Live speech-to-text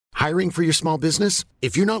Hiring for your small business?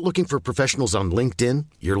 If you're not looking for professionals on LinkedIn,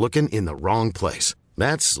 you're looking in the wrong place.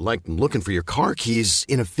 That's like looking for your car keys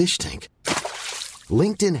in a fish tank.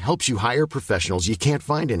 LinkedIn helps you hire professionals you can't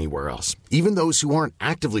find anywhere else, even those who aren't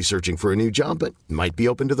actively searching for a new job but might be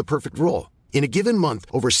open to the perfect role. In a given month,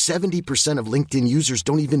 over 70% of LinkedIn users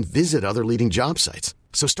don't even visit other leading job sites.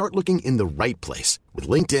 So start looking in the right place. With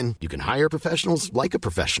LinkedIn, you can hire professionals like a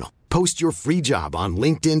professional. Post your free job on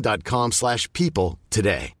linkedin.com/people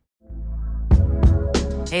today.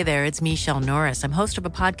 Hey there, it's Michelle Norris. I'm host of a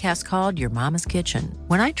podcast called Your Mama's Kitchen.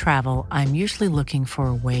 When I travel, I'm usually looking for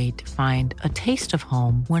a way to find a taste of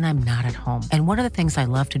home when I'm not at home. And one of the things I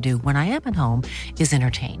love to do when I am at home is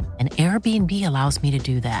entertain. And Airbnb allows me to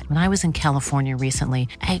do that. When I was in California recently,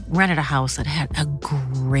 I rented a house that had a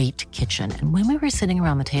great kitchen. And when we were sitting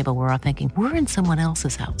around the table, we're all thinking, we're in someone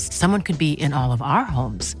else's house. Someone could be in all of our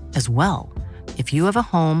homes as well. If you have a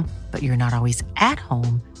home, but you're not always at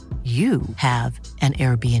home, you have an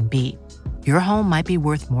Airbnb. Your home might be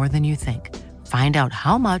worth more than you think. Find out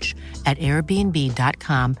how much at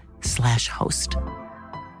airbnb.com/host. Down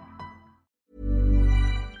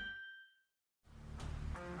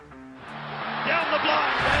the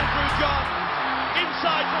blind, Andrew John.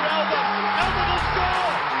 Inside for Albert. Albert will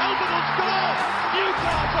score. Albert will score.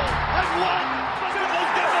 Newcastle have won.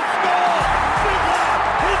 Biddle's going to score. Fiddler.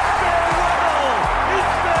 It's farewell.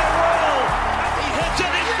 It's farewell. And he hits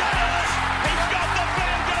it. He's got it. He's got the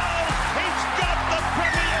field goal. He's got the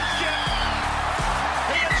premiership.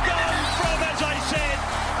 He has gone from, as I said,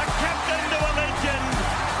 a captain to a legend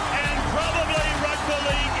and probably rugby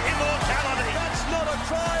league immortality. That's not a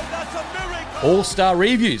try. That's a miracle. All-Star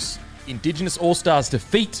reviews. Indigenous All-Stars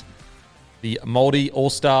defeat the Māori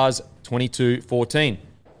All-Stars 22-14.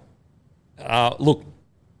 Look,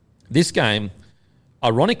 this game,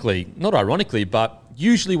 not ironically, but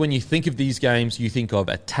usually when you think of these games, you think of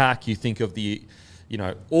attack, you think of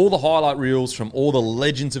all the highlight reels from all the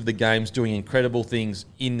legends of the games doing incredible things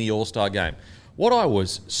in the All-Star game. What I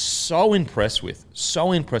was so impressed with,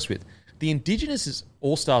 the Indigenous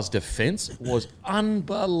All-Stars defense was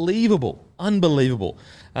unbelievable.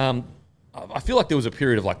 I feel like there was a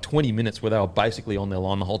period of like 20 minutes where they were basically on their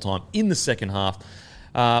line the whole time in the second half.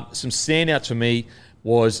 Some standouts for me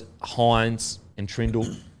was Hines and Trindle.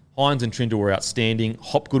 Hines and Trindle were outstanding.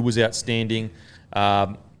 Hopgood was outstanding.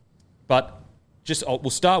 But we'll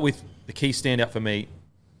start with the key standout for me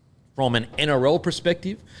from an NRL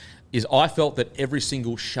perspective is I felt that every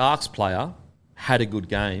single Sharks player had a good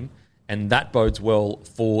game, and that bodes well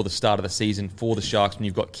for the start of the season for the Sharks when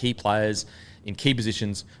you've got key players in key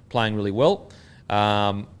positions playing really well.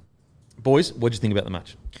 Boys, what did you think about the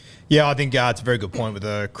match? Yeah, I think it's a very good point with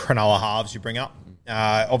the Cronulla halves you bring up.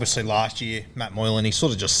 Obviously last year, Matt Moylan, he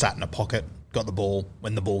sort of just sat in a pocket, got the ball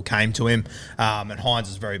when the ball came to him, and Hines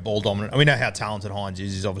is very ball dominant. And we know how talented Hines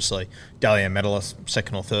is. He's obviously Dally M medalist,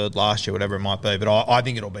 second or third last year, whatever it might be. But I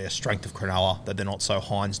think it'll be a strength of Cronulla that they're not so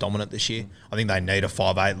Hines dominant this year. I think they need a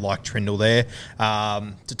 5'8" like Trindle there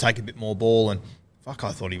to take a bit more ball. And I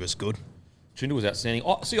thought he was good. Trindle was outstanding.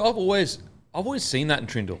 I've always seen that in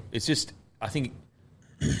Trindle. It's just, I think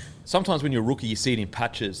sometimes when you're a rookie, you see it in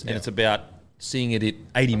patches, and it's about seeing it at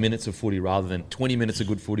 80 minutes of footy rather than 20 minutes of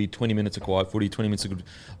good footy, 20 minutes of quiet footy, 20 minutes of good.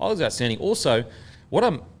 I was outstanding. Also,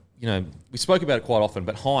 we spoke about it quite often,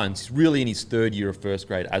 but Hines is really in his third year of first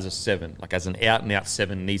grade as a 7, like as an out-and-out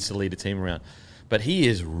 7, needs to lead a team around. But he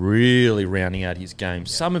is really rounding out his game.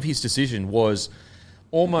 Some of his decision was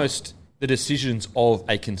almost the decisions of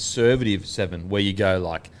a conservative 7, where you go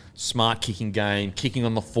like smart kicking game, kicking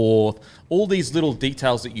on the fourth, all these little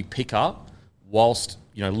details that you pick up whilst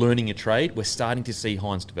learning a trade. We're starting to see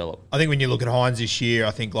Hines develop. I think when you look at Hines this year,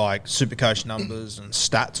 I think like Supercoach numbers and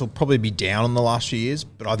stats will probably be down in the last few years,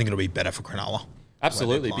 but I think it'll be better for Cronulla.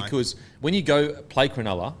 Absolutely, because when you go play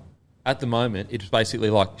Cronulla, at the moment, it's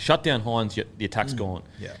basically like shut down Hines, the attack's gone.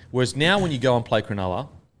 Yeah. Whereas now when you go and play Cronulla,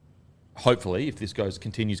 hopefully, if this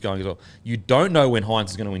continues going as well, you don't know when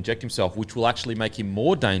Hines is going to inject himself, which will actually make him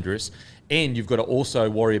more dangerous. And you've got to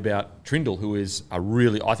also worry about Trindle, who is I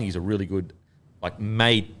think he's a really good,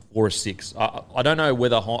 made for a 6. I don't know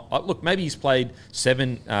whether, maybe he's played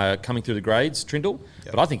 7 coming through the grades, Trindle,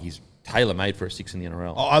 but I think he's tailor-made for a 6 in the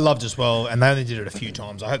NRL. I loved as well, and they only did it a few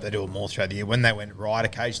times. I hope they do it more throughout the year. When they went right,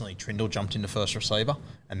 occasionally Trindle jumped into first receiver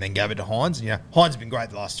and then gave it to Hines. And, Hines has been great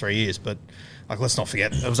the last 3 years, but let's not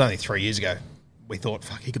forget, it was only 3 years ago. We thought,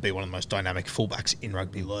 he could be one of the most dynamic fullbacks in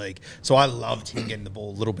rugby league. So I loved him getting the ball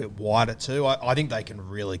a little bit wider too. I think they can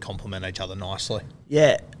really complement each other nicely.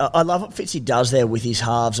 Yeah, I love what Fitzy does there with his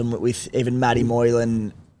halves and with even Matty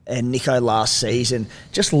Moylan and Nico last season,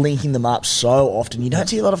 just linking them up so often. You don't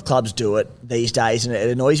see a lot of clubs do it these days, and it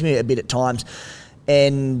annoys me a bit at times.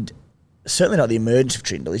 And certainly not the emergence of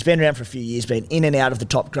Trindle. He's been around for a few years, been in and out of the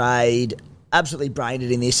top grade, absolutely brained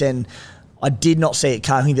it in this, and I did not see it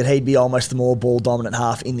coming that he'd be almost the more ball-dominant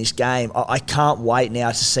half in this game. I can't wait now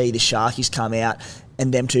to see the Sharkies come out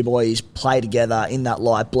and them two boys play together in that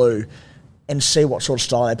light blue and see what sort of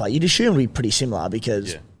style they play. You'd assume it'd be pretty similar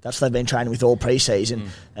because that's what they've been training with all pre-season.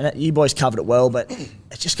 And you boys covered it well, but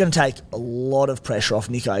it's just going to take a lot of pressure off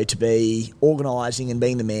Nico to be organising and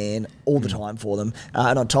being the man all the time for them.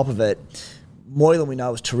 And on top of it, Moylan, we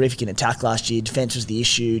know, was terrific in attack last year. Defence was the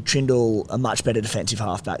issue. Trindle, a much better defensive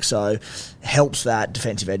halfback, so helps that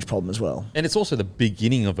defensive edge problem as well. And it's also the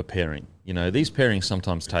beginning of a pairing. You know, these pairings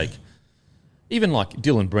sometimes take, even like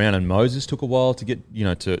Dylan Brown and Moses took a while to get, you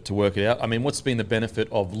know, to work it out. I mean, what's been the benefit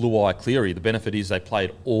of Luai Cleary? The benefit is they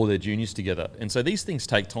played all their juniors together. And so these things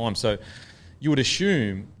take time. So you would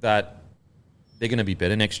assume that they're going to be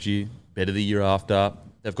better next year, better the year after.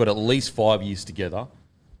 They've got at least 5 years together.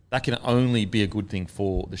 That can only be a good thing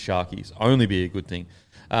for the Sharkies. Only be a good thing.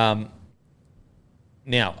 Now,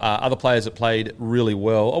 other players that played really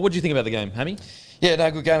well. Oh, what do you think about the game, Hammy? Yeah,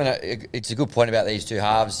 no, good game. And it's a good point about these two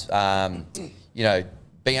halves. You know,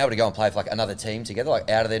 being able to go and play for like another team together, like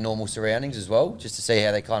out of their normal surroundings as well, just to see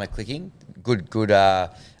how they're kind of clicking. A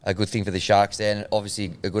good thing for the Sharks there, and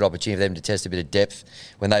obviously a good opportunity for them to test a bit of depth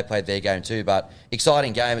when they played their game too. But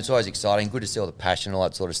exciting game. It's always exciting. Good to see all the passion and all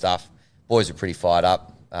that sort of stuff. Boys are pretty fired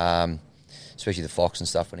up. Especially the Fox and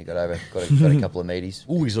stuff when he got over. Got a couple of meaties.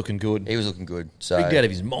 Oh, he's looking good. He was looking good. So Rigged out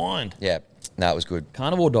of his mind. Yeah. No, it was good.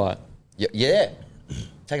 Carnivore diet. Yeah.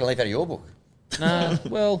 Taking a leaf out of your book. Nah,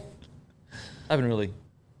 well, I haven't really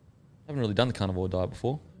done the carnivore diet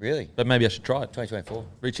before. Really? But maybe I should try it. 2024.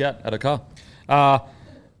 Reach out at a car.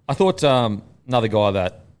 I thought another guy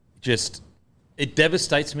that just, it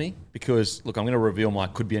devastates me because, look, I'm going to reveal my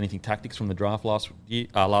could be anything tactics from the draft last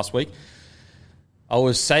week. I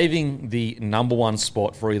was saving the number one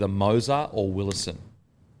spot for either Moser or Willison.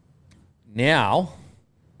 Now,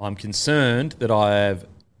 I'm concerned that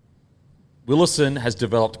Willison has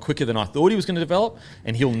developed quicker than I thought he was going to develop,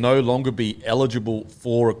 and he'll no longer be eligible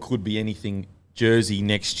for a could be anything jersey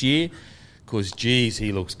next year because, geez,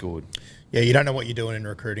 he looks good. Yeah, you don't know what you're doing in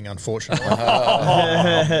recruiting, unfortunately.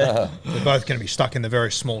 They're both going to be stuck in the very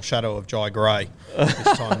small shadow of Jai Gray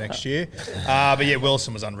this time next year. But yeah,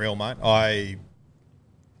 Willison was unreal, mate.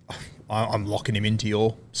 I'm locking him into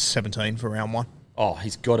your 17 for round one. Oh,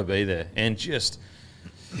 he's got to be there. And just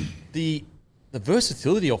the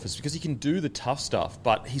versatility offers, because he can do the tough stuff,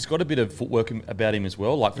 but he's got a bit of footwork about him as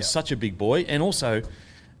well, like for such a big boy. And also,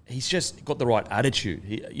 he's just got the right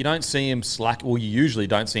attitude. You don't see him slack, well, you usually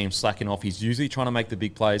don't see him slacking off. He's usually trying to make the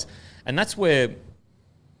big plays. And that's where,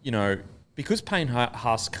 you know, because Payne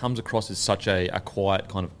Haas comes across as such a quiet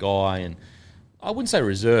kind of guy, and I wouldn't say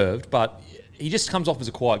reserved, but he just comes off as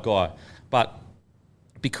a quiet guy. But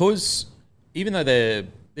because even though they're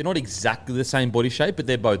not exactly the same body shape, but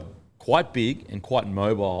they're both quite big and quite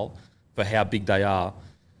mobile for how big they are,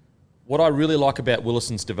 what I really like about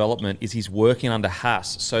Willison's development is he's working under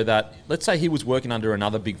Haas, so that, let's say he was working under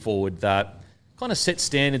another big forward that kind of set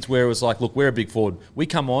standards where it was like, look, we're a big forward. We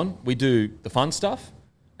come on, we do the fun stuff,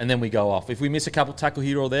 and then we go off. If we miss a couple tackle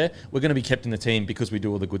here or there, we're going to be kept in the team because we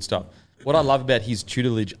do all the good stuff. What I love about his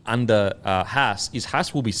tutelage under Haas is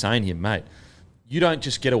Haas will be saying to him, mate, you don't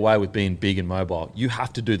just get away with being big and mobile. You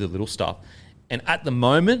have to do the little stuff. And at the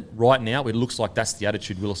moment, right now, it looks like that's the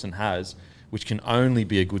attitude Willison has, which can only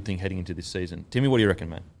be a good thing heading into this season. Timmy, what do you reckon,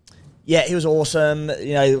 mate? Yeah, he was awesome.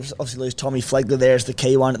 You know, obviously lose Tommy Flegler there as the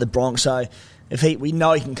key one at the Bronx. So we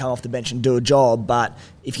know he can come off the bench and do a job, but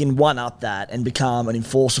if you can one-up that and become an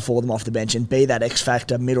enforcer for them off the bench and be that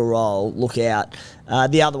X-factor middle role, look out.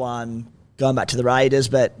 The other one, going back to the Raiders,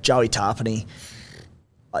 but Joey Tarpany.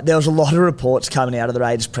 There was a lot of reports coming out of the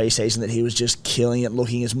Raiders pre-season that he was just killing it,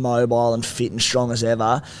 looking as mobile and fit and strong as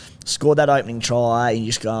ever. Scored that opening try and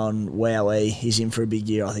you're just going, wowee, he's in for a big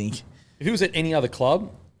year, I think. If he was at any other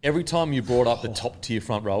club, every time you brought up the top-tier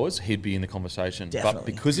front rowers, he'd be in the conversation. Definitely. But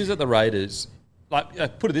because he's at the Raiders,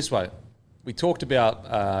 like, put it this way, we talked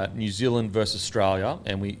about New Zealand versus Australia,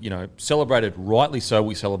 and we, celebrated, rightly so,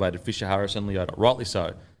 we celebrated Fisher Harris and Leota, rightly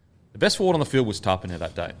so. The best forward on the field was Tarpany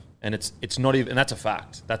that day. And it's not even, and that's a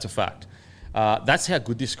fact. That's a fact. That's how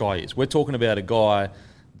good this guy is. We're talking about a guy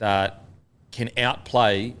that can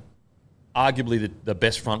outplay arguably the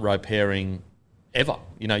best front row pairing ever.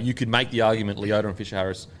 You could make the argument Leota and Fisher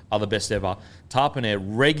Harris are the best ever. Tarpany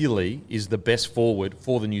regularly is the best forward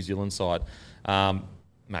for the New Zealand side.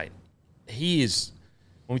 Mate, he is,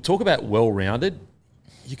 when we talk about well-rounded,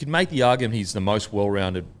 you could make the argument he's the most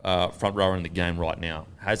well-rounded front rower in the game right now.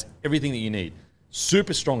 Has everything that you need.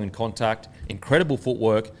 Super strong in contact, incredible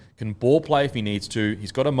footwork, can ball play if he needs to.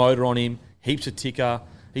 He's got a motor on him, heaps of ticker.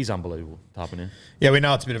 He's unbelievable, Tarpanen. Yeah, we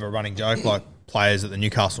know it's a bit of a running joke, like players that the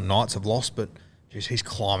Newcastle Knights have lost, but geez, he's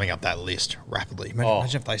climbing up that list rapidly.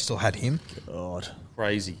 Imagine if they still had him. God.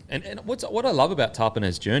 Crazy. And what I love about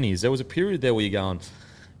Tarpanen's journey is there was a period there where you're going,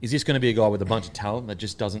 is this going to be a guy with a bunch of talent that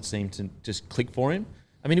just doesn't seem to just click for him?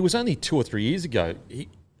 I mean, it was only 2 or 3 years ago.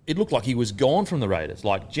 It looked like he was gone from the Raiders,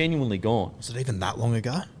 like genuinely gone. Was it even that long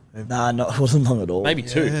ago? Nah, it wasn't long at all. Maybe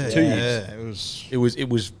two years. Yeah, It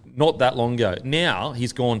was not that long ago. Now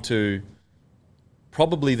he's gone to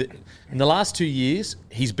probably in the last 2 years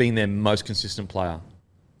he's been their most consistent player.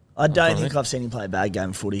 I don't think I've seen him play a bad game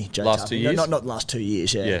of footy. Joe Last 2 years? Not the last 2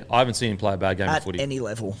 years. Yeah. Yeah, I haven't seen him play a bad game of At footy any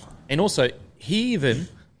level. And also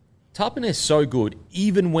Tarpanen's so good.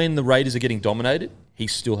 Even when the Raiders are getting dominated, he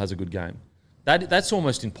still has a good game. That's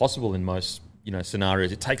almost impossible in most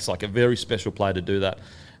scenarios. It takes like a very special player to do that.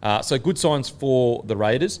 So good signs for the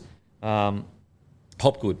Raiders.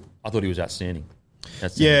 Hopgood, I thought he was outstanding.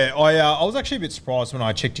 Yeah, I was actually a bit surprised when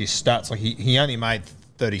I checked his stats. Like he only made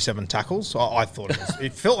 37 tackles. I thought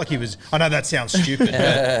it felt like he was. I know that sounds stupid,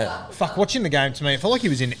 but fuck, watching the game to me, it felt like he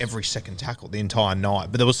was in every second tackle the entire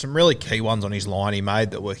night. But there was some really key ones on his line he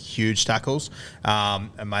made that were huge tackles.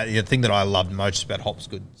 And the thing that I loved most about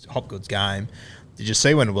Hopgood's game, did you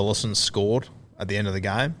see when Willison scored at the end of the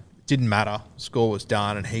game? It didn't matter. The score was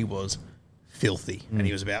done, and he was filthy, and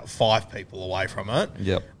he was about 5 people away from it.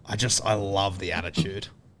 Yep. I love the attitude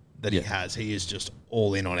that he has. He is just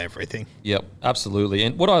all in on everything. Yep, absolutely.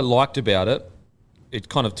 And what I liked about it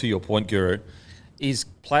kind of to your point, Guru, is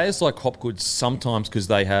players like Hopgood sometimes, because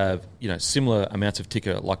they have similar amounts of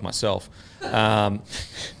ticker like myself,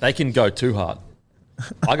 they can go too hard.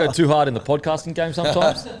 I go too hard in the podcasting game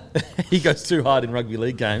sometimes. He goes too hard in rugby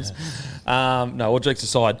league games. No, all jokes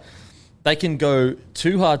aside, they can go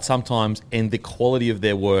too hard sometimes and the quality of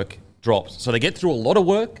their work drops. So they get through a lot of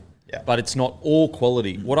work, but it's not all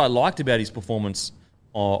quality. What I liked about his performance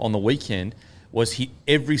on the weekend was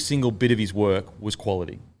every single bit of his work was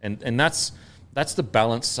quality. And that's the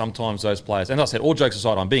balance sometimes those players. And as I said, all jokes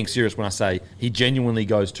aside, I'm being serious when I say he genuinely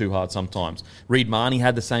goes too hard sometimes. Reid Marnie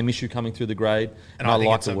had the same issue coming through the grade, and I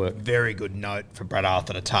like the work. Very good note for Brad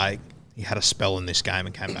Arthur to take. He had a spell in this game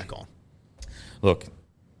and came back on. Look,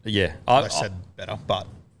 yeah. I said better, but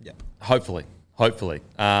yeah. Hopefully.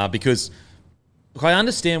 Because look, I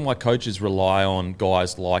understand why coaches rely on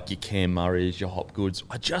guys like your Cam Murrays, your Hopgoods.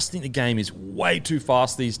 I just think the game is way too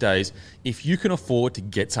fast these days. If you can afford to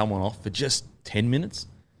get someone off for just 10 minutes,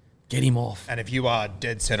 get him off. And if you are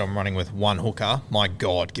dead set on running with one hooker, my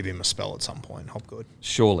God, give him a spell at some point, Hopgood.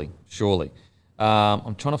 Surely.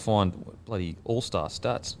 I'm trying to find bloody all-star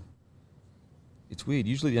stats. It's weird.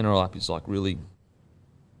 Usually the NRL app is like moves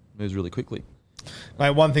really quickly. Mate,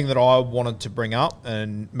 one thing that I wanted to bring up,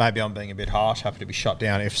 and maybe I'm being a bit harsh, happy to be shut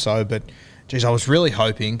down if so, but geez, I was really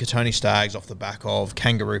hoping Katoni Staggs off the back of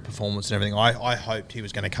kangaroo performance and everything, I hoped he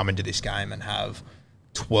was going to come into this game and have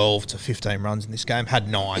 12 to 15 runs in this game. Had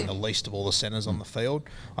 9, the least of all the centres on the field.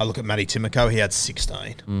 I look at Matty Timoko, he had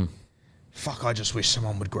 16. Fuck, I just wish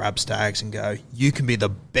someone would grab Staggs and go, you can be the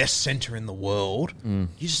best centre in the world. You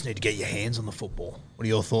just need to get your hands on the football. What are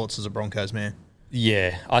your thoughts as a Broncos man?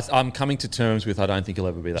 Yeah, I'm coming to terms with I don't think he'll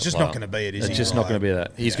ever be that player. It's just not going to be it, is he? It's just not going to be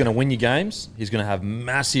that. He's going to win you games. He's going to have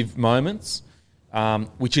massive moments,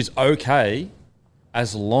 which is okay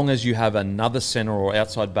as long as you have another centre or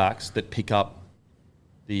outside backs that pick up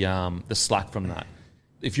the slack from that.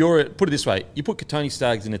 If put it this way, you put Katoni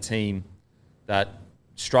Staggs in a team that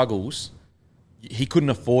struggles, he couldn't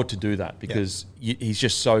afford to do that because he's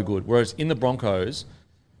just so good. Whereas in the Broncos,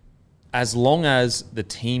 as long as the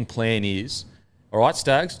team plan is, all right,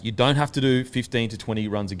 Staggs, you don't have to do 15 to 20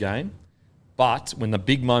 runs a game, but when the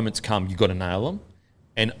big moments come, you've got to nail them,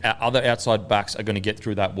 and our other outside backs are going to get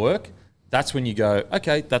through that work. That's when you go,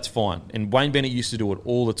 okay, that's fine. And Wayne Bennett used to do it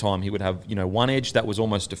all the time. He would have, one edge that was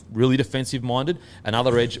almost really defensive-minded,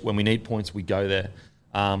 another edge, when we need points, we go there.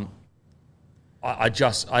 I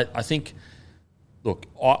think, look,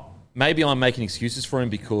 maybe I'm making excuses for him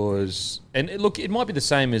because, and look, it might be the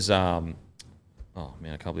same as, oh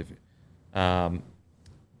man, I can't believe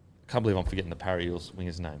I'm forgetting the Parry Eels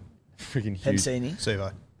winger's name. Freaking huge.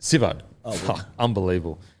 Sivo. Oh,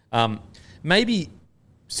 unbelievable. Maybe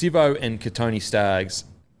Sivo and Katoni Staggs,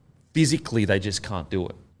 physically, they just can't do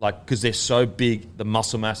it. Because they're so big, the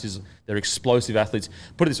muscle mass they're explosive athletes.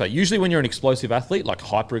 Put it this way, usually when you're an explosive athlete, like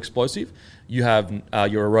hyper explosive, you have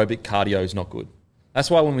your aerobic cardio is not good. That's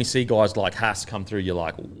why when we see guys like Haas come through, you're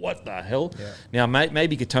like, what the hell? Yeah. Now,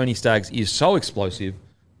 maybe Tony Staggs is so explosive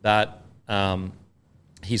that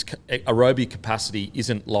his aerobic capacity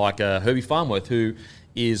isn't like Herbie Farnworth, who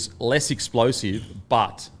is less explosive,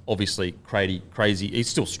 but obviously crazy. He's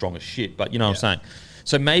still strong as shit, but you know what I'm saying?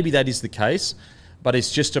 So maybe that is the case, but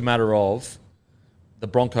it's just a matter of the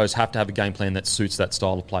Broncos have to have a game plan that suits that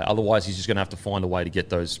style of play. Otherwise, he's just going to have to find a way to get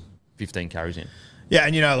those 15 carries in. Yeah,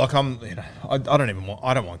 and I don't want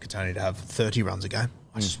Katoni to have 30 runs a game.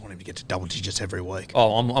 I just want him to get to double digits every week.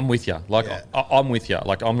 Oh, I'm with you. I'm with you.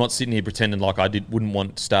 Like, I'm not sitting here pretending like wouldn't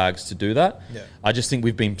want Staggs to do that. Yeah. I just think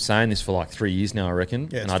we've been saying this for like 3 years now, I reckon.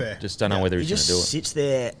 Yeah, and fair. I just don't know whether he's going to do it. He just sits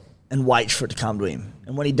there and waits for it to come to him.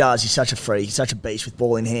 And when he does, he's such a freak, he's such a beast with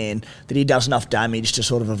ball in hand that he does enough damage to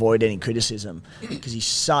sort of avoid any criticism because he's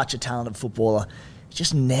such a talented footballer. He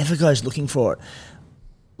just never goes looking for it.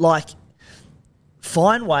 Like,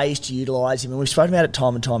 find ways to utilise him, and we've spoken about it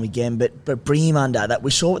time and time again, but bring him under. That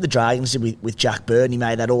we saw what the Dragons did with Jack Bird, and he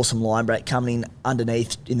made that awesome line break coming in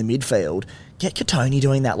underneath in the midfield. Get Katoni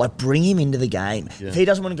doing that. Like, bring him into the game. Yeah. If he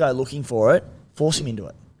doesn't want to go looking for it, force him into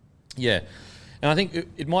it. Yeah. And I think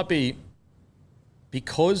it might be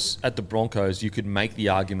because at the Broncos you could make the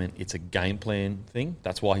argument it's a game plan thing.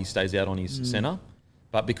 That's why he stays out on his centre.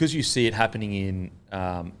 But because you see it happening in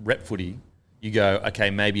rep footy, you go, okay,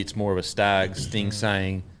 maybe it's more of a Staggs thing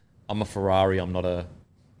saying, I'm a Ferrari, I'm not a,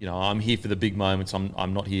 I'm here for the big moments,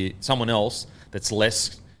 I'm not here. Someone else that's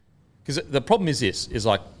less... Because the problem is this, is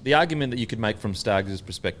like the argument that you could make from Staggs'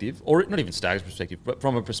 perspective, or not even Staggs' perspective, but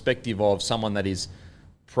from a perspective of someone that is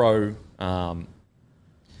pro...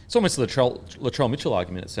 it's almost the Latrell Mitchell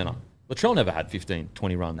argument at centre. Latrell never had 15,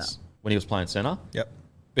 20 runs when he was playing centre. Yep.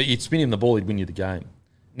 But you'd spin him the ball, he'd win you the game.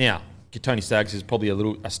 Now, Tony Staggs is probably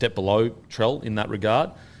a step below Trell in that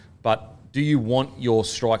regard. But do you want your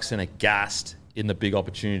strike centre gassed in the big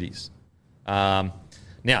opportunities? Now,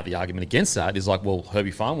 the argument against that is like, well,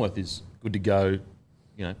 Herbie Farnworth is good to go,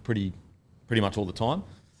 pretty much all the time.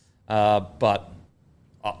 But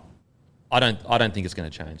I don't think it's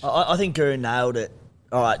going to change. I think Guru nailed it.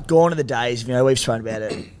 All right, gone are the days, we've spoken about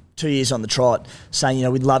it 2 years on the trot,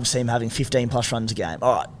 saying, we'd love to see him having 15-plus runs a game.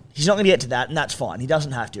 All right, he's not going to get to that, and that's fine. He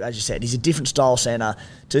doesn't have to, as you said. He's a different style centre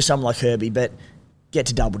to someone like Herbie, but get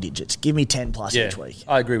to double digits. Give me 10-plus each week.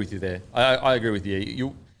 I agree with you there. I agree with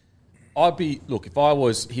you. Look, if I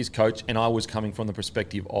was his coach and I was coming from the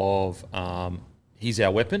perspective of he's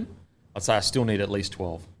our weapon, I'd say I still need at least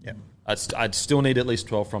 12. Yep. I'd still need at least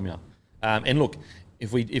 12 from you. And look,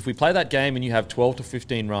 if we play that game and you have 12 to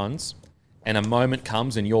 15 runs and a moment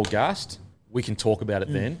comes and you're gassed, we can talk about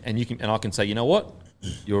it then. And I can say, you know what?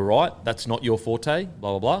 You're right. That's not your forte,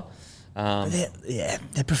 blah, blah, blah.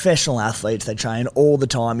 They're professional athletes. They train all the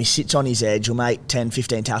time. He sits on his edge. He'll make 10,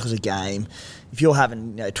 15 tackles a game. If you're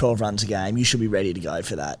having 12 runs a game, you should be ready to go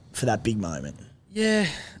for that big moment. Yeah.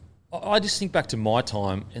 I just think back to my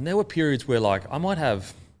time, and there were periods where, like, I might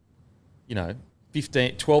have, 12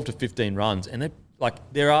 to 15 runs, and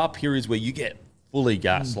there are periods where you get fully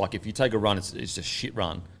gassed. Like, if you take a run, it's a shit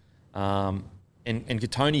run. And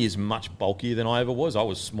Katoni is much bulkier than I ever was. I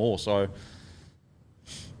was small, so...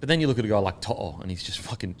 But then you look at a guy like To'o, and he's just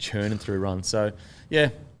fucking churning through runs. So, yeah.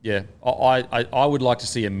 I would like to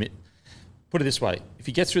see put it this way. If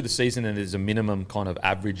he gets through the season and there's a minimum kind of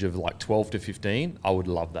average of like 12 to 15, I would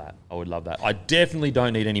love that. I definitely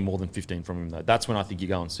don't need any more than 15 from him, though. That's when I think you're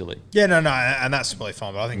going silly. Yeah, no, and that's completely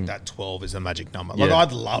fine. But I think that 12 is the magic number. Like,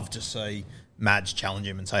 I'd love to see Madge challenge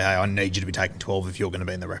him and say, hey, I need you to be taking 12 if you're going to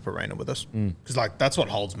be in the rep arena with us. Because, that's what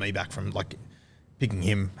holds me back from, picking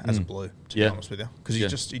him as a blue, to be honest with you.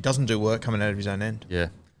 Because he doesn't do work coming out of his own end. Yeah.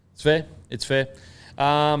 It's fair.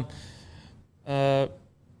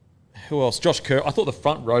 Who else? Josh Kerr. I thought the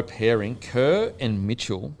front row pairing, Kerr and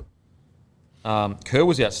Mitchell. Kerr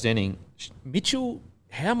was outstanding. Mitchell,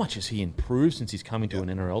 how much has he improved since he's come into an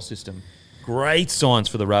NRL system? Great signs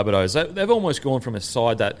for the Rabbitohs. They've almost gone from a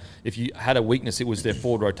side that if you had a weakness, it was their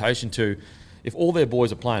forward rotation to if all their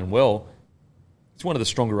boys are playing well, it's one of the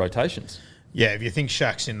stronger rotations. Yeah, if you think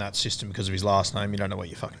Shaq's in that system because of his last name, you don't know what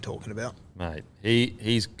you're fucking talking about. Mate,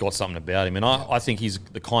 he's got something about him. And I think he's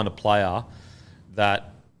the kind of player that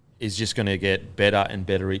is just going to get better and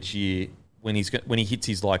better each year when he hits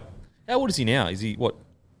his, like, how old is he now? Is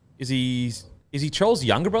he Charles'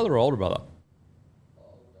 younger brother or older brother?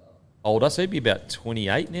 Older, so he'd be about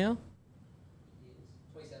 28 now?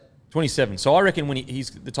 27. So I reckon when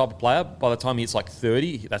he's the type of player, by the time he hits like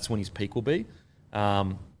 30, that's when his peak will be.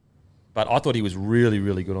 But I thought he was really,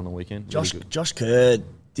 really good on the weekend. Josh Kerr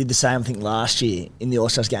did the same thing last year in the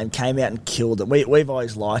All-Stars game, came out and killed it. We've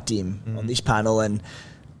always liked him on this panel, and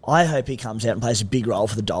I hope he comes out and plays a big role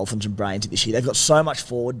for the Dolphins and Brains this year. They've got so much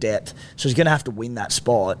forward depth, so he's going to have to win that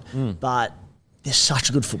spot. But there's such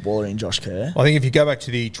a good footballer in Josh Kerr. I think if you go back to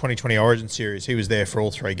the 2020 Origin Series, he was there for all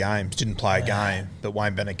 3 games, didn't play a game, but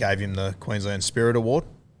Wayne Bennett gave him the Queensland Spirit Award.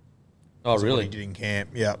 Oh, That's what really? he did in camp,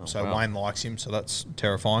 yeah. So wow. Wayne likes him, so that's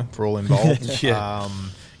terrifying for all involved. Yeah.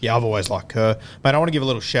 Yeah, I've always liked Kerr. Mate, I want to give a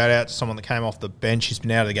little shout-out to someone that came off the bench. He's been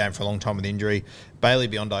out of the game for a long time with injury. Bailey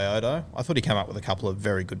Biondi-Odo. I thought he came up with a couple of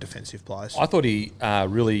very good defensive plays. I thought he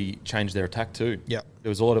really changed their attack too. Yep. There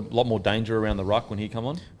was a lot more danger around the ruck when he come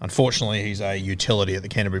on. Unfortunately, he's a utility at the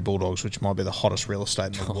Canterbury Bulldogs, which might be the hottest real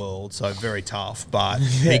estate in the world, so very tough, but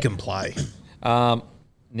he can play. Now,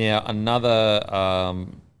 another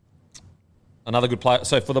good player.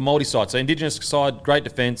 So for the Māori side, so Indigenous side, great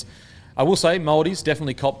defence. I will say Māoris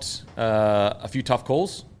definitely copped a few tough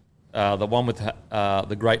calls. The one with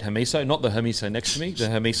the great Hamiso, not the Hamiso next to me, the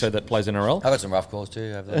Hamiso that plays NRL. I got some rough calls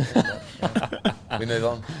too. We move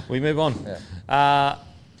on. We move on. Yeah.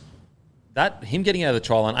 That him getting out of the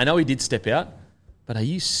try line, I know he did step out, but are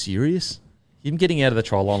you serious? Him getting out of the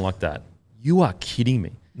try line like that? You are kidding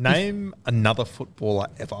me. Name another footballer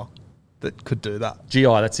ever that could do that. GI,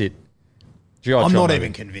 that's it. GI I'm not Tron, even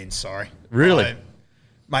maybe. convinced, sorry. Really?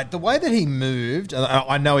 Mate, the way that he moved, and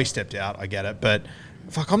I know he stepped out, I get it, but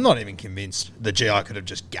fuck, I'm not even convinced the GI could have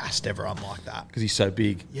just gassed everyone like that. Because he's so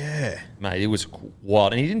big. Yeah. Mate, it was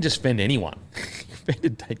wild. And he didn't just fend anyone. He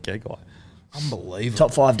fended Tate Gagai. Unbelievable.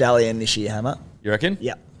 Top 5 Dally N this year, Hammer. You reckon?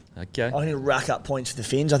 Yep. Okay. I think he'll rack up points for the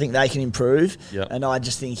Finns. I think they can improve. Yep. And I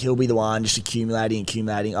just think he'll be the one just accumulating.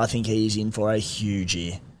 I think he's in for a huge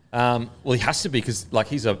year. Well, he has to be because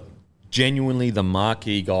he's a genuinely the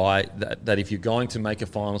marquee guy that if you're going to make a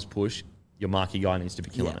finals push, your marquee guy needs to be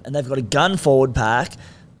killing it. And they've got a gun forward pack,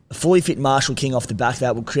 a fully fit Marshall King off the back.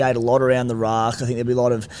 That will create a lot around the ruck. I think there'll be a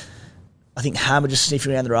lot of... I think Hammer just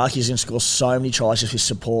sniffing around the ruck. He's going to score so many tries just with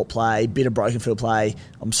support play, bit of broken field play.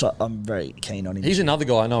 I'm very keen on him. He's another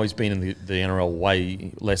guy. I know he's been in the NRL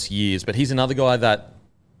way less years, but he's another guy that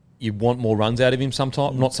you want more runs out of him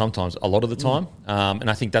sometimes. Not sometimes, a lot of the time. And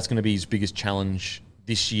I think that's going to be his biggest challenge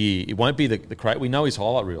this year. It won't be the crate. We know his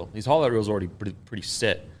highlight reel. His highlight reel is already pretty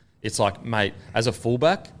set. It's like, mate, as a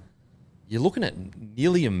fullback, you're looking at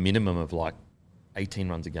nearly a minimum of 18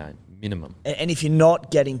 runs a game. Minimum. And if you're not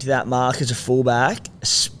getting to that mark as a fullback,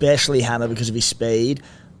 especially Hammer because of his speed,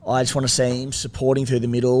 I just want to see him supporting through the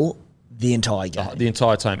middle the entire game. The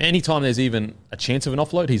entire time. Anytime there's even a chance of an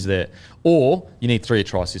offload, he's there. Or you need 3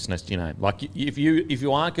 try assists next to your name. If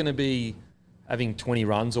you aren't going to be having 20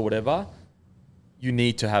 runs or whatever, you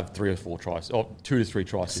need to have 3 or 4 tries, or 2 to 3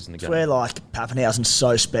 try assists in the game. It's where Pappenhausen's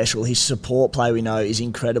so special. His support play, we know, is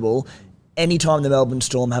incredible. Anytime the Melbourne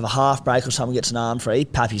Storm have a half break or someone gets an arm free,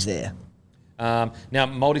 Pappy's there. Now,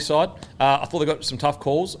 Māori side, I thought they got some tough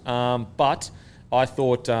calls, but I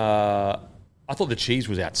thought the Cheese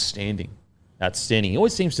was outstanding. Outstanding. He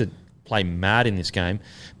always seems to play mad in this game,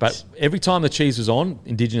 but every time the Cheese was on,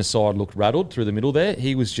 Indigenous side looked rattled through the middle there.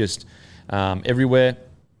 He was just everywhere.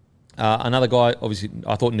 Another guy, obviously,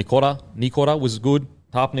 I thought Nikora was good.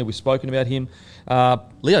 Harpner, we've spoken about him.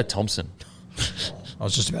 Leo Thompson. I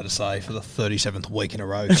was just about to say, for the 37th week in a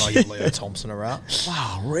row, can I give Leo Thompson a route?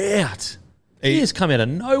 Wow, route. He has come out of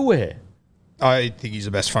nowhere. I think he's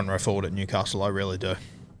the best front row forward at Newcastle. I really do.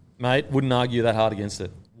 Mate, wouldn't argue that hard against it.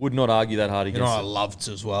 Would not argue that hard You against know, I it. loved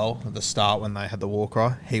as well at the start when they had the war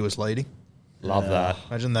cry. He was leading. Love that.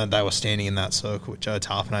 Imagine that they were standing in that circle with Joe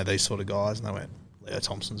Tarpano, these sort of guys, and they went, Leo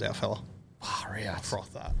Thompson's our fella. Far out.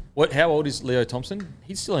 Froth that. How old is Leo Thompson?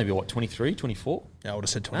 He's still only, 23, 24? Yeah, I would have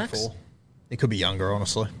said 24. Max? He could be younger,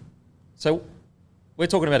 honestly. So we're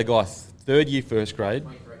talking about a guy, third year, first grade.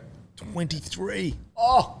 23.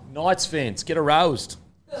 Oh, Knights fans, get aroused.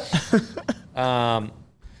 So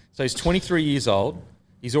he's 23 years old.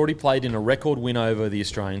 He's already played in a record win over the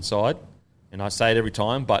Australian side. And I say it every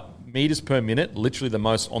time, but metres per minute, literally the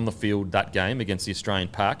most on the field that game against the Australian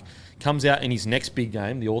pack. Comes out in his next big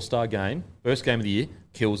game, the All-Star game, first game of the year,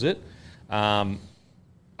 kills it. I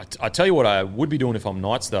tell you what I would be doing if I'm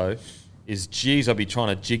Knights, though, is, geez, I'd be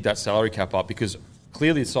trying to jig that salary cap up because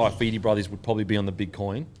clearly the Saifidi brothers would probably be on the big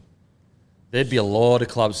coin. There'd be a lot of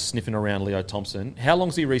clubs sniffing around Leo Thompson. How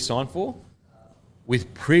long's he re-signed for?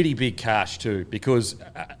 With pretty big cash too, because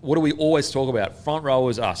what do we always talk about? Front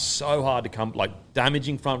rowers are so hard to come,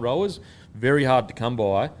 damaging front rowers, very hard to come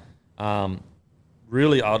by.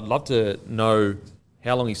 Really, I'd love to know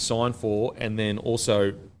how long he's signed for, and then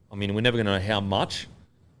also, I mean, we're never going to know how much,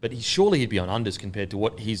 but surely he'd be on unders compared to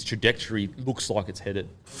what his trajectory looks like it's headed.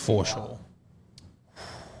 For sure.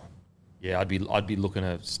 Yeah, I'd be looking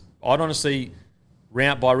at. I'd honestly,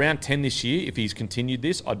 by round 10 this year, if he's continued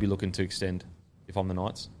this, I'd be looking to extend if I'm the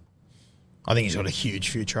Knights. I think he's got a huge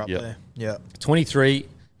future up there. Yeah. 23.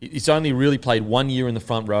 He's only really played 1 year in the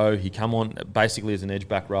front row. He come on basically as an edge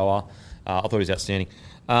back rower. I thought he was outstanding.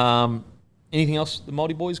 Anything else, the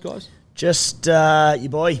Multi boys, guys? Just your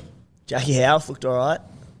boy, Jackie Howarth looked all right.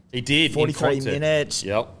 He did. 43 minutes.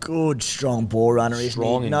 Yep. Good, strong ball runner,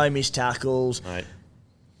 isn't he? No missed tackles. Mate.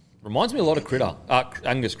 Reminds me a lot of Critter.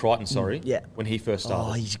 Angus Crichton, sorry. Yeah. When he first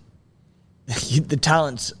started. The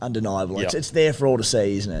talent's undeniable. Yep. It's there for all to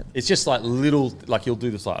see, isn't it? It's just like little, like he'll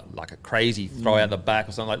do this like a crazy throw out the back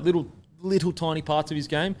or something, like little tiny parts of his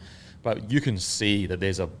game. But you can see that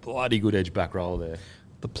there's a bloody good edge back roller there.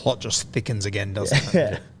 The plot just thickens again, doesn't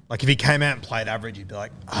it? Like if he came out and played average, you'd be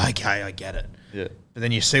like, okay, I get it. Yeah. But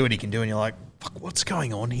then you see what he can do and you're like, fuck, what's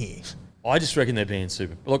going on here? I just reckon they're being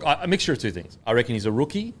super. Look, a mixture of two things. I reckon he's a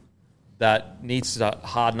rookie that needs to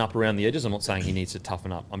harden up around the edges. I'm not saying he needs to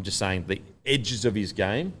toughen up. I'm just saying the edges of his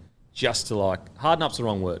game, just to harden up's the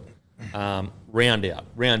wrong word. Round out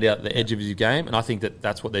the edge of his game. And I think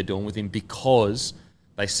that's what they're doing with him because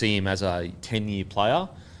they see him as a 10-year player.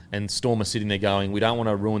 And Storm are sitting there going, we don't want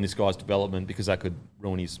to ruin this guy's development because that could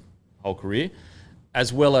ruin his whole career.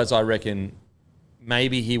 As well as I reckon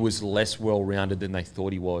maybe he was less well-rounded than they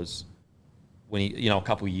thought he was when he, a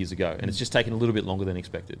couple of years ago. And it's just taken a little bit longer than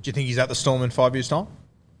expected. Do you think he's at the Storm in 5 years' time?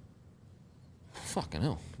 Fucking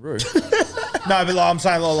hell. Rude. No, but I'm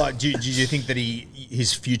saying, do you think that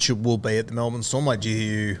his future will be at the Melbourne Storm?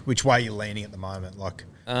 Which way are you leaning at the moment?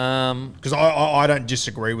 Because I don't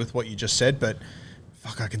disagree with what you just said, but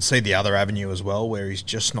I can see the other avenue as well where he's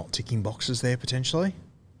just not ticking boxes there potentially.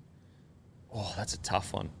 Oh, that's a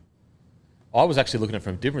tough one. I was actually looking at it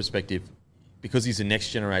from a different perspective. Because he's the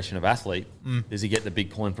next generation of athlete, does he get the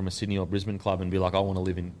big coin from a Sydney or Brisbane club and be like, I want to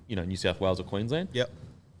live in New South Wales or Queensland? Yep.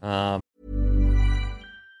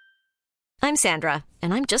 I'm Sandra,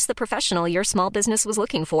 and I'm just the professional your small business was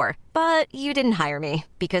looking for. But you didn't hire me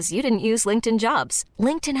because you didn't use LinkedIn Jobs.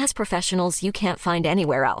 LinkedIn has professionals you can't find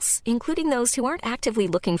anywhere else, including those who aren't actively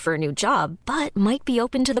looking for a new job, but might be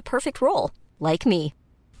open to the perfect role, like me.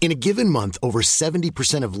 In a given month, over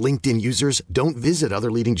 70% of LinkedIn users don't visit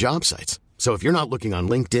other leading job sites. So if you're not looking on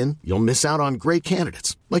LinkedIn, you'll miss out on great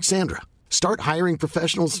candidates like Sandra. Start hiring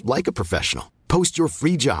professionals like a professional. Post your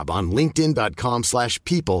free job on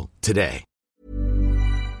linkedin.com/people today.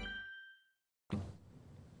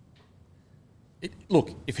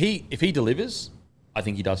 Look, if he delivers, I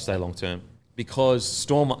think he does stay long term because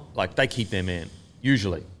Storm, they keep their man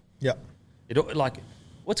usually. Yep.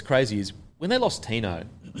 What's crazy is when they lost Tino,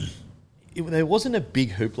 there wasn't a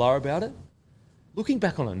big hoopla about it. Looking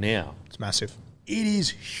back on it now, it's massive. It is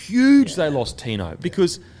huge they lost Tino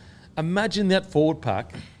because imagine that forward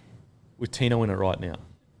pack with Tino in it right now.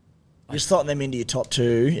 You just slot them into your top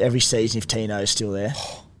two every season if Tino's still there.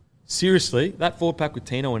 Seriously, that forward pack with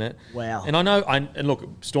Tino in it. Wow. And I know, and look,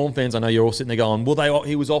 Storm fans, I know you're all sitting there going, well,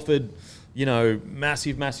 he was offered,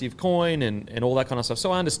 massive coin and all that kind of stuff.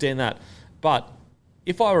 So I understand that. But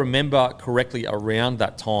if I remember correctly around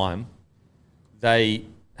that time, they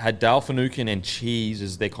had Dale Finucane and Cheese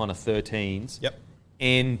as their kind of 13s. Yep.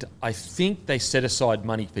 And I think they set aside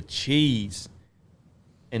money for Cheese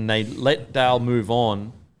and they let Dale move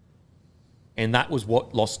on. And that was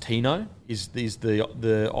what lost Tino, is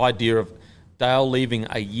the idea of Dale leaving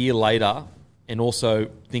a year later and also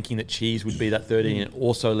thinking that Cheese would be that 13 and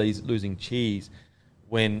also losing Cheese.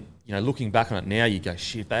 When, looking back on it now, you go,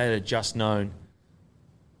 shit, if they had just known,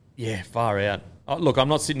 far out. Look, I'm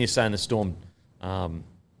not sitting here saying the Storm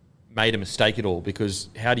made a mistake at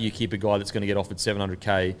all5 how do you keep a guy that's going to get offered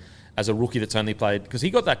 $700K as a rookie that's only played... Because he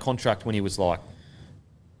got that contract when he was 5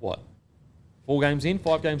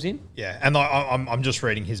 games in? Yeah, and I'm just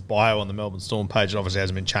reading his bio on the Melbourne Storm page. It obviously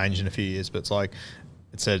hasn't been changed in a few years, but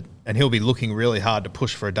it said, and he'll be looking really hard to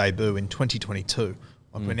push for a debut in 2022.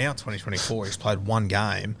 We're now 2024. He's played one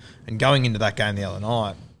game, and going into that game the other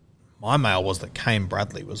night, my mail was that Kane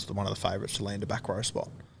Bradley was one of the favourites to land a back row spot.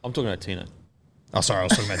 I'm talking about Tino. Oh, sorry, I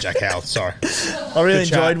was talking about Jack Howarth. Sorry. I really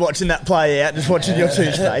enjoyed watching that play out, just watching your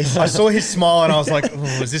two's face. I saw his smile and I was like,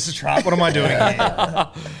 is this a trap? What am I doing here?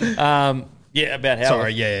 About Howarth.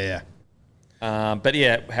 Sorry, yeah. But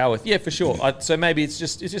Howarth, for sure. So maybe it's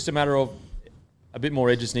just a matter of a bit more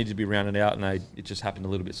edges needed to be rounded out, and it just happened a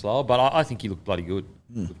little bit slower. But I think he looked bloody good.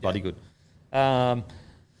 Good.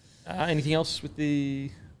 Anything else with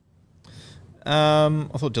the?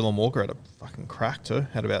 I thought Dylan Walker had a fucking crack too.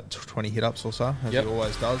 Had about 20 hit-ups or so, as he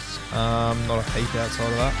always does. Not a heap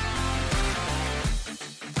outside of that.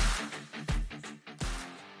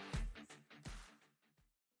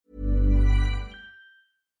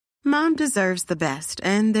 Mom Mom deserves the best,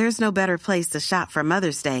 and there's no better place to shop for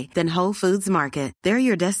Mother's Day than Whole Foods Market. They're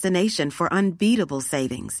your destination for unbeatable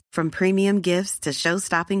savings, from premium gifts to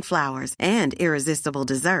show-stopping flowers and irresistible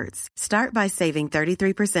desserts. Start by saving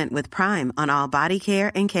 33% with Prime on all body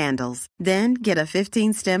care and candles. Then get a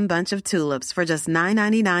 15-stem bunch of tulips for just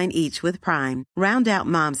 $9.99 each with Prime. Round out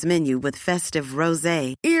Mom's menu with festive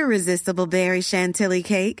rosé, irresistible berry chantilly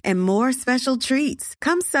cake, and more special treats.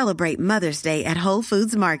 Come celebrate Mother's Day at Whole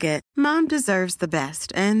Foods Market. Mom deserves the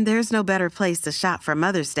best, and there's no better place to shop for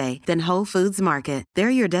Mother's Day than Whole Foods Market.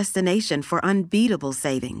 They're your destination for unbeatable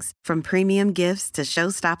savings, from premium gifts to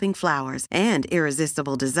show-stopping flowers and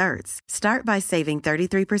irresistible desserts. Start by saving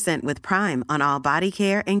 33% with Prime on all body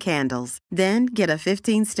care and candles. Then get a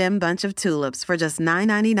 15-stem bunch of tulips for just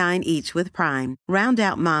 $9.99 each with Prime. Round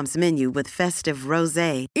out Mom's menu with festive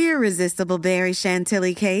rosé, irresistible berry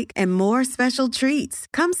chantilly cake, and more special treats.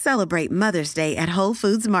 Come celebrate Mother's Day at Whole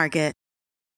Foods Market.